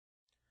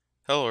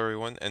Hello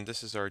everyone, and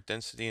this is our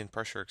density and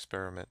pressure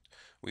experiment.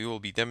 We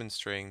will be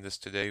demonstrating this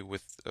today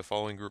with the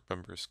following group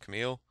members: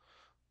 Kamil,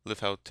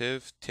 Limhout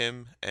Tiv,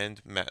 Tim, and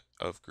Matt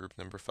of group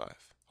number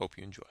 5. Hope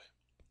you enjoy.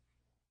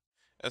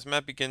 As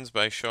Matt begins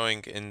by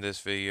showing in this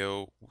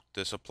video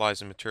the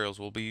supplies and materials,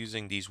 we'll be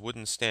using these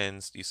wooden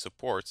stands, these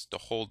supports, to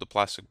hold the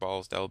plastic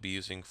balls that we'll be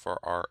using for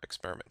our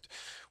experiment.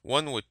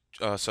 One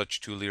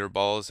such 2-liter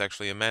ball is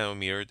actually a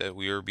manometer that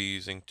we will be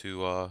using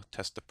to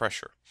test the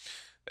pressure,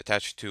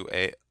 attached to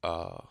a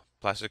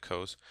plastic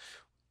hose.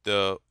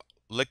 The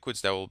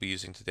liquids that we'll be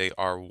using today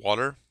are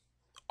water,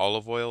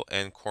 olive oil,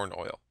 and corn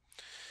oil.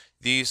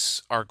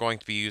 These are going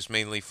to be used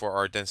mainly for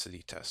our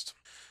density test.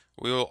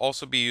 We will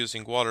also be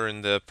using water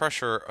in the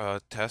pressure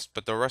test,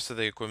 but the rest of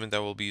the equipment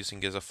that we'll be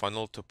using is a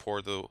funnel to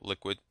pour the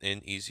liquid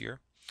in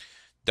easier,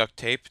 duct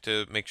tape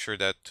to make sure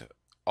that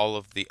all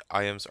of the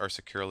items are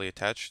securely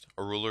attached,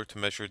 a ruler to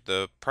measure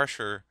the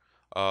pressure,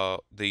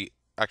 the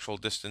actual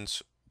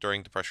distance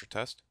during the pressure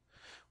test.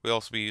 We'll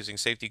also be using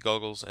safety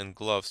goggles and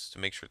gloves to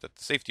make sure that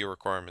the safety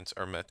requirements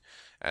are met,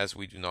 as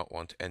we do not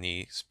want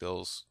any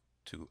spills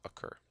to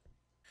occur.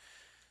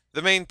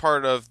 The main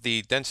part of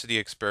the density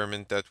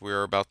experiment that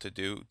we're about to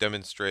do,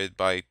 demonstrated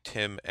by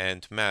Tim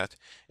and Matt,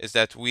 is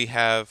that we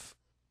have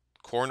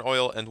corn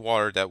oil and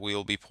water that we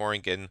will be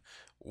pouring in,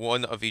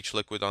 one of each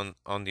liquid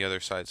on the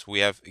other side. So we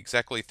have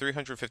exactly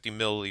 350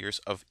 milliliters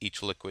of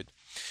each liquid.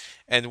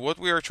 And what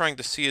we are trying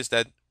to see is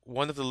that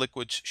one of the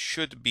liquids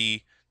should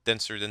be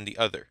denser than the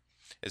other.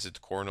 Is it the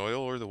corn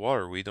oil or the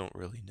water? We don't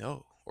really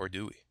know, or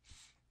do we?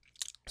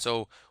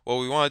 So what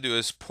we want to do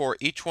is pour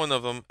each one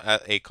of them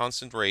at a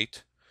constant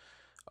rate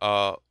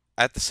uh,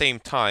 at the same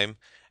time.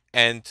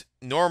 And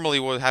normally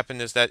what would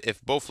happen is that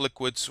if both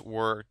liquids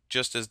were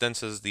just as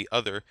dense as the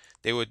other,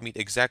 they would meet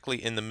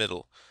exactly in the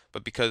middle.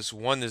 But because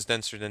one is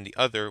denser than the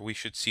other, we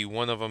should see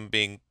one of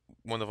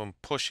them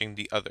pushing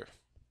the other.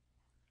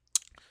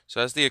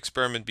 So as the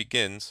experiment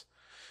begins,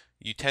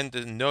 you tend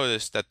to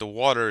notice that the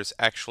water is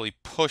actually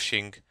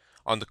pushing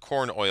on the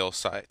corn oil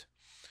side,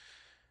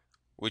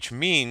 which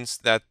means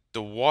that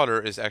the water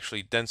is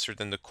actually denser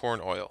than the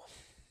corn oil.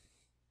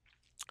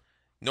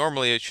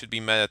 Normally it should be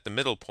met at the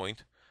middle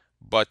point,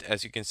 but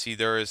as you can see,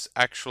 there is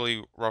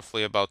actually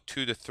roughly about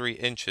 2 to 3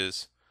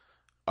 inches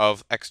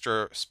of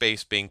extra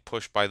space being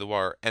pushed by the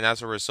water, and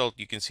as a result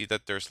you can see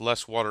that there's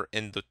less water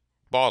in the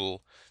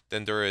bottle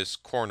than there is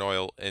corn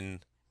oil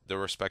in the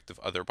respective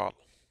other bottle.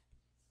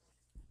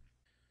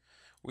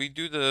 We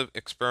do the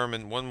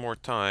experiment one more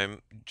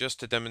time just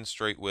to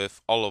demonstrate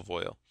with olive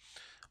oil.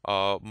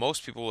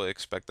 Most people would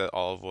expect that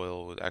olive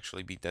oil would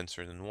actually be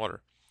denser than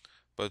water.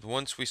 But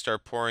once we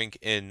start pouring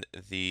in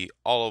the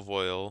olive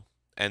oil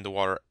and the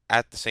water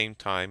at the same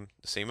time,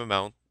 the same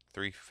amount,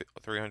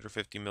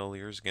 350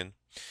 milliliters again,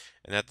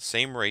 and at the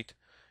same rate,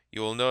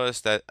 you will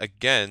notice that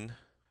again,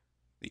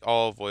 the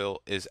olive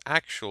oil is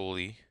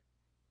actually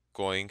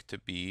going to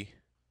be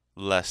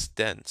less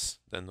dense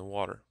than the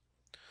water.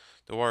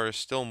 The water is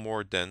still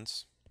more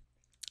dense,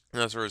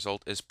 and as a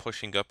result is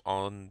pushing up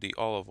on the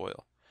olive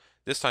oil.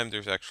 This time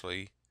there's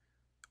actually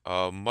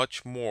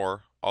much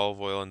more olive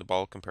oil in the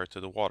bottle compared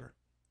to the water.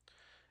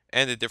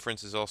 And the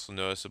difference is also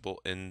noticeable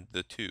in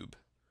the tube.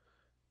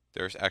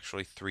 There's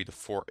actually 3 to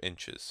 4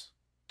 inches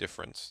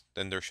difference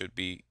than there should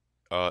be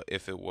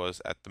if it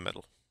was at the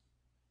middle.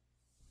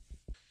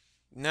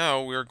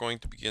 Now we are going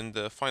to begin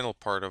the final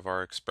part of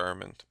our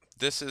experiment.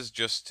 This is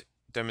just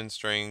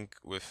demonstrating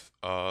with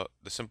the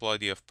simple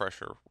idea of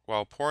pressure.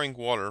 While pouring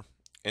water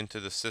into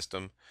the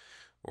system,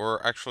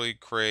 we're actually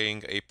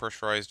creating a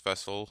pressurized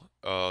vessel,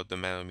 the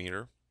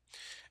manometer.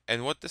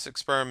 And what this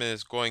experiment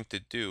is going to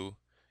do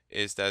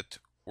is that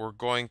we're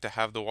going to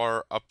have the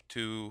water up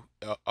to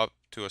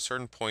a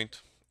certain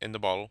point in the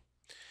bottle,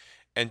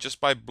 and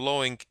just by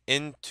blowing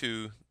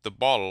into the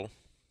bottle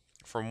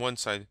from one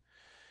side,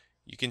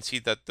 you can see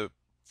that the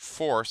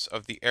force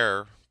of the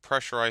air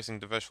pressurizing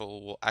the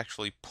vessel will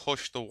actually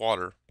push the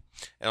water,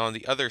 and on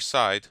the other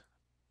side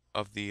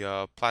of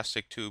the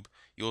plastic tube,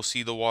 you'll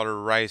see the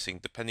water rising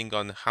depending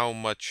on how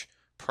much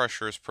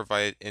pressure is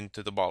provided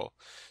into the bottle.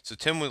 So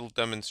Tim will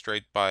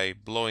demonstrate by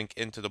blowing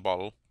into the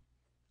bottle,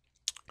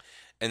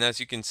 and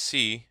as you can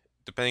see,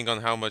 depending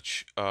on how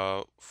much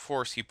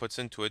force he puts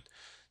into it,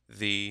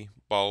 the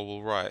ball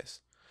will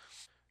rise.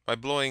 By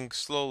blowing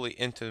slowly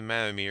into the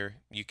manometer,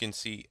 you can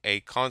see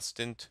a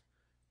constant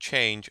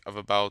change of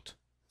about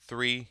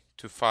 3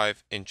 to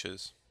 5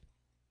 inches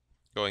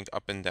going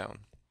up and down.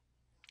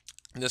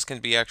 And this can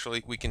be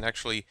we can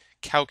actually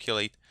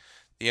calculate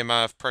the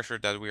amount of pressure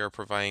that we are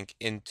providing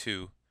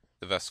into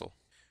the vessel,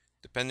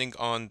 depending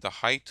on the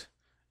height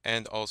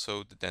and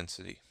also the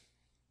density.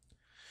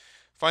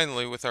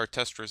 Finally, with our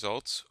test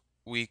results,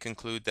 we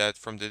conclude that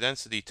from the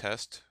density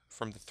test,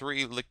 from the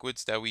 3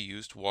 liquids that we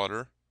used,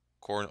 water,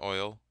 corn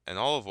oil, and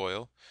olive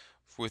oil,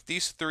 with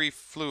these 3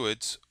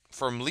 fluids,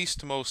 from least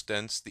to most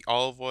dense, the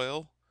olive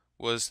oil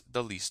was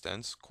the least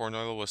dense, corn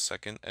oil was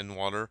second, and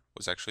water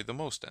was actually the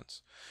most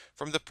dense.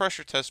 From the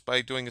pressure test,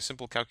 by doing a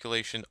simple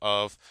calculation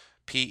of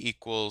P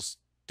equals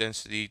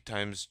density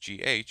times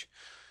GH,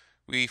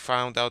 we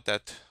found out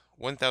that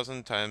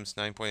 1000 times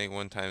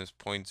 9.81 times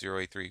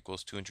 0.083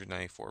 equals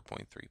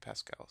 294.3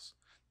 pascals.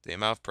 The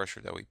amount of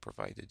pressure that we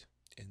provided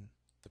in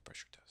the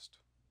pressure test.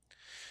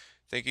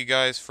 Thank you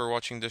guys for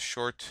watching this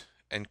short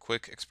and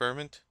quick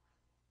experiment,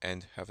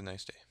 and have a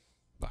nice day.